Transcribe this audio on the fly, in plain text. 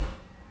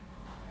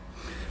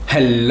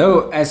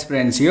Hello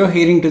aspirants, you're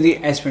hearing to the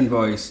aspirant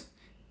voice.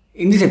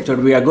 In this episode,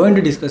 we are going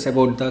to discuss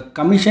about the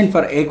Commission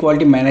for Air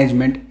Quality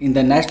Management in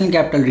the National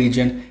Capital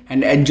Region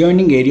and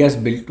Adjoining Areas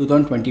Bill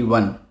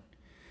 2021.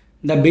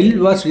 The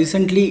bill was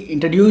recently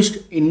introduced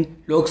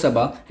in Lok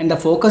Sabha and the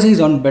focus is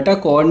on better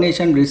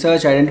coordination,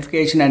 research,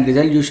 identification and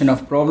resolution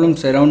of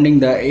problems surrounding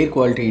the air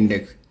quality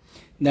index.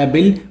 The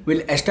bill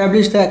will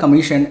establish the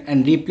commission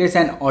and replace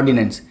an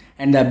ordinance,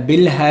 and the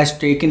bill has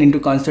taken into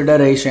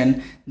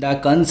consideration the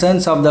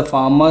concerns of the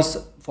farmers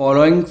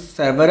following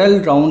several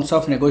rounds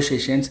of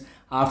negotiations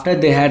after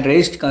they had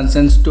raised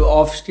concerns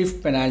of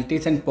stiff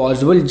penalties and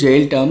possible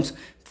jail terms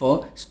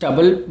for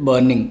stubble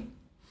burning.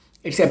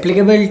 Its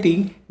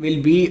applicability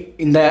will be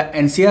in the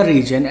NCR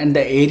region and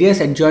the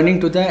areas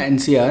adjoining to the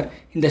NCR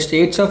in the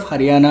states of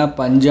Haryana,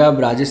 Punjab,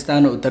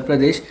 Rajasthan, Uttar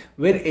Pradesh,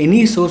 where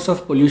any source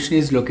of pollution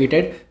is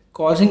located,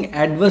 causing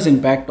adverse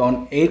impact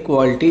on air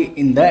quality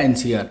in the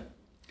NCR.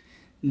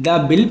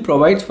 The bill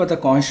provides for the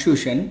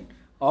constitution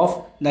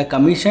of the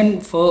Commission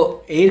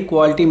for Air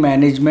Quality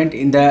Management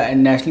in the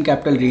National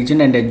Capital Region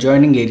and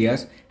adjoining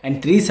areas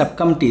and three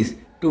subcommittees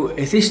to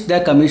assist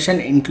the Commission,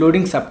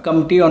 including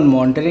Subcommittee on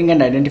Monitoring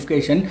and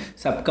Identification,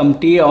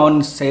 Subcommittee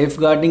on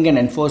Safeguarding and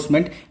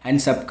Enforcement,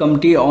 and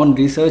Subcommittee on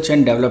Research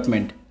and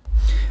Development.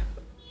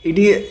 It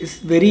is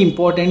very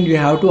important you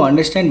have to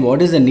understand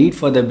what is the need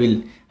for the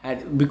bill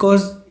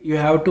because you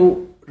have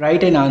to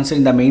write an answer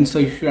in the main, so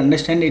you should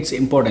understand its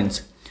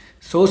importance.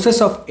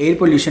 Sources of air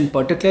pollution,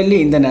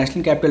 particularly in the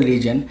National Capital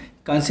Region,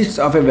 consists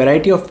of a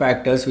variety of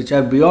factors which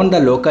are beyond the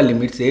local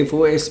limits.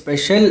 Therefore, a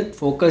special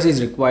focus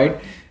is required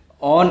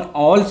on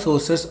all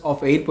sources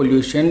of air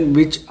pollution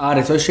which are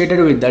associated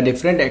with the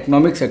different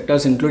economic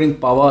sectors including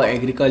power,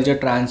 agriculture,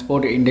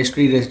 transport,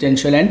 industry,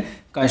 residential and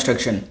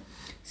construction.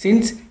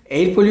 Since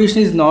air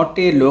pollution is not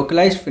a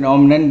localized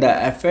phenomenon,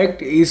 the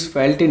effect is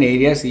felt in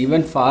areas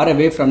even far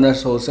away from the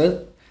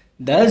sources,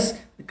 thus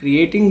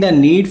creating the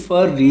need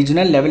for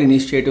regional level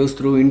initiatives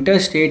through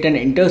interstate and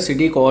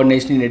intercity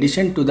coordination in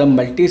addition to the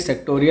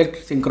multi-sectorial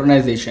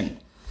synchronization.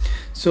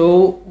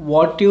 So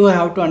what you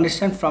have to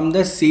understand from the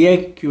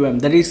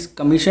CAQM, that is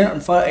Commission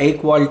for Air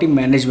Quality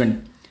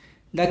Management.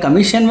 The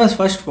commission was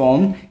first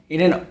formed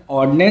in an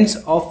ordinance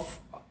of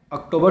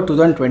October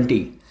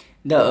 2020.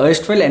 The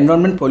erstwhile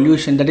Environment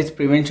Pollution, that is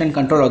Prevention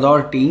Control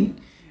Authority,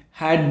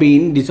 had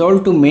been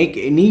dissolved to make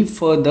any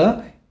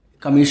further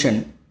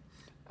commission.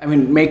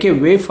 Make a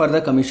way for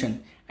the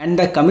commission. And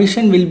the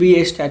commission will be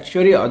a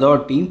statutory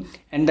authority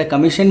and the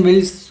commission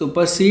will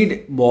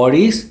supersede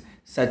bodies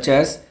such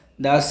as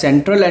the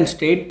Central and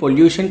State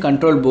Pollution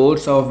Control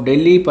Boards of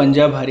Delhi,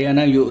 Punjab,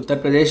 Haryana,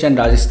 Uttar Pradesh and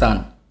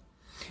Rajasthan.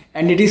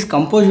 And it is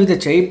composed with a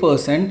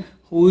chairperson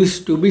who is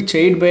to be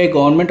chaired by a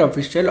government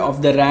official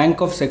of the rank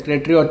of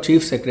secretary or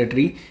chief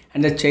secretary,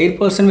 and the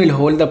chairperson will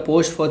hold the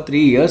post for 3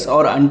 years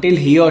or until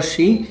he or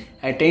she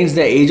attains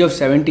the age of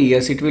 70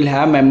 years. It will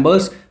have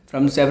members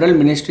from several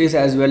ministries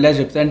as well as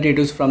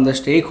representatives from the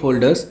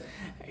stakeholders.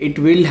 It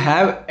will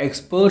have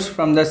experts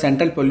from the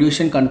Central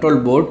Pollution Control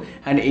Board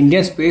and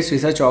Indian Space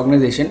Research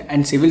Organization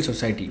and civil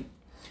society.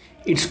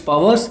 Its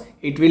powers,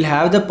 it will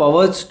have the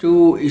powers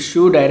to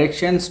issue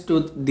directions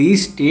to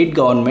these state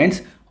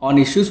governments on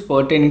issues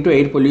pertaining to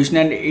air pollution,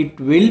 and it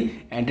will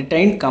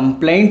entertain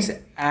complaints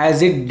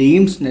as it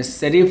deems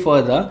necessary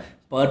for the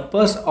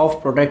purpose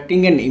of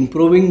protecting and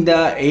improving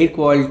the air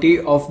quality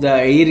of the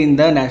air in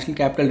the National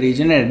Capital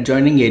Region and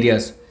adjoining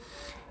areas.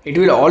 It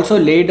will also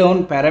lay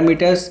down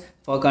parameters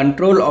for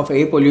control of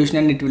air pollution,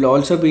 and it will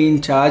also be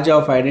in charge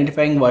of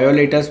identifying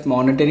violators,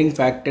 monitoring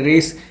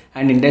factories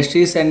and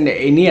industries and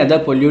any other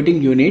polluting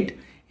unit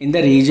in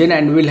the region,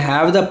 and will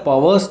have the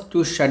powers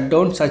to shut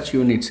down such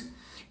units.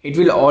 It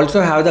will also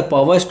have the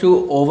powers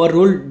to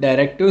overrule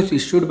directives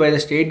issued by the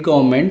state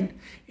government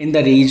in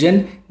the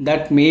region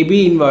that may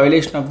be in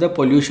violation of the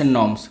pollution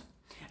norms.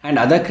 And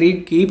other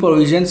key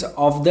provisions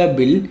of the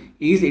bill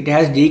is it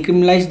has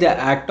decriminalized the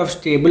act of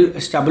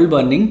stubble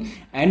burning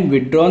and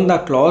withdrawn the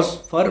clause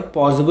for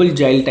possible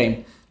jail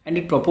time, and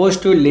it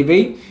proposed to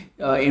levy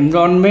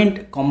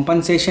environment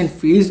compensation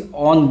fees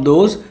on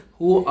those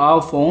who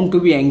are found to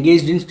be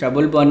engaged in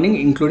stubble burning,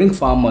 including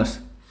farmers.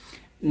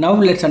 Now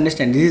let's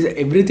understand,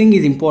 everything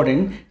is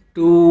important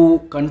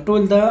to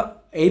control the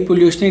air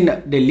pollution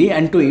in Delhi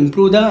and to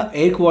improve the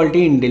air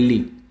quality in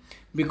Delhi,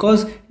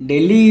 because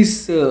Delhi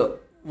is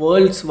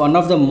world's one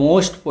of the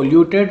most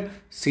polluted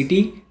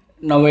city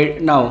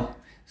now.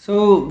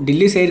 So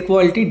Delhi's air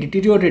quality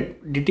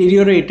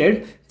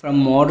deteriorated from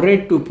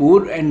moderate to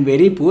poor and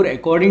very poor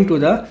according to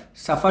the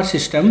SAFAR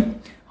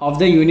system of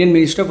the Union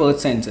Ministry of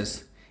Earth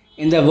Sciences.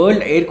 In the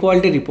World Air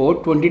Quality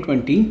Report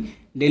 2020,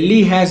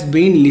 Delhi has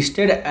been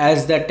listed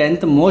as the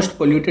 10th most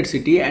polluted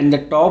city and the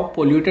top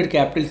polluted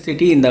capital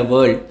city in the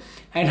world.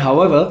 And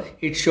however,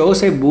 it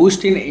shows a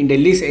boost in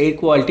Delhi's air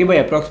quality by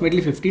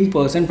approximately 15%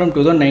 from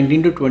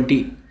 2019 to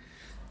 20.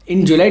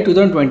 In July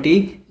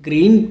 2020,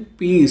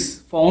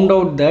 Greenpeace found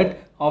out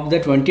that of the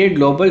 28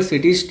 global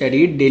cities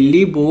studied,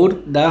 Delhi bore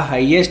the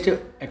highest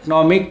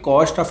economic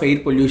cost of air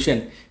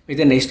pollution with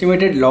an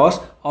estimated loss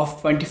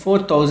of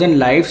 24,000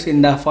 lives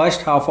in the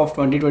first half of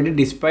 2020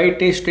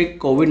 despite a strict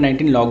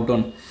COVID-19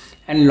 lockdown.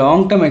 And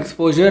long-term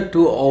exposure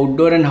to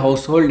outdoor and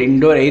household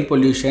indoor air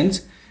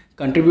pollutions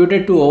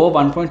contributed to over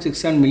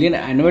 1.67 million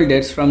annual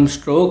deaths from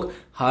stroke,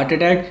 heart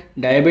attack,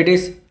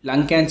 diabetes,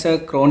 lung cancer,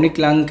 chronic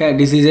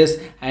diseases,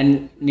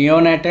 and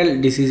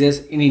neonatal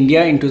diseases in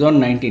India in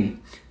 2019.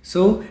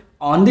 So,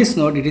 on this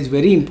note, it is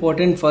very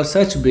important for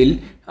such bill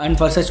and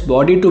for such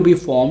body to be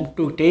formed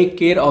to take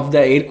care of the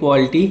air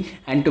quality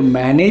and to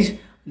manage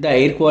the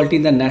air quality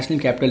in the National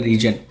Capital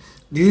Region.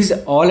 This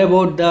is all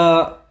about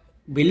the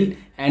bill,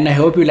 and I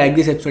hope you like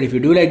this episode. If you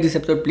do like this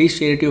episode, please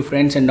share it to your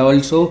friends, and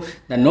also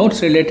the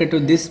notes related to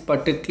this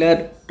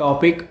particular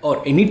topic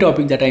or any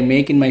topic that I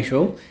make in my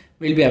show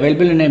will be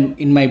available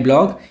in my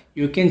blog.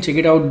 You can check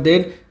it out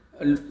there,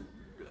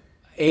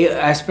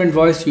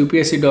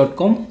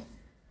 aspirantvoiceupsc.com.